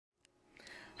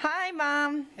Hi,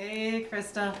 Mom. Hey,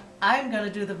 Krista. I'm going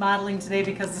to do the modeling today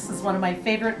because this is one of my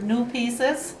favorite new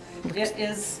pieces. It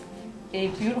is a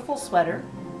beautiful sweater.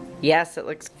 Yes, it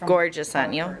looks From gorgeous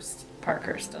on you. Parkhurst.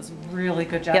 Parkhurst does a really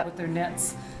good job Yep. with their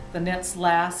knits. The knits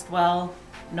last well,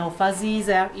 no fuzzies,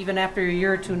 even after a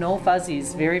year or two, no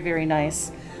fuzzies. Very, very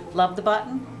nice. Love the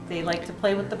button. They like to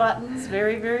play with the buttons.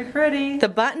 Very, very pretty. The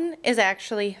button is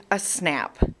actually a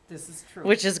snap, This is true.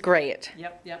 which is great.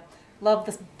 Yep. Love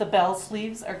the bell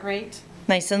sleeves are great.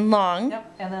 Nice and long.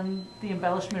 Yep, and then the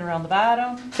embellishment around the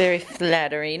bottom. Very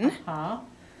flattering.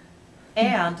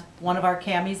 And one of our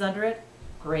camis under it.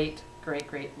 Great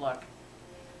look.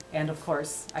 And of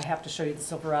course, I have to show you the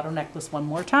Silverado necklace one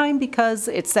more time because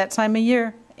it's that time of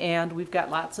year. And we've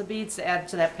got lots of beads to add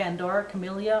to that Pandora,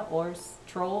 Camellia, or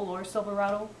Troll, or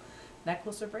Silverado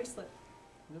necklace or bracelet.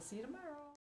 We'll see you tomorrow.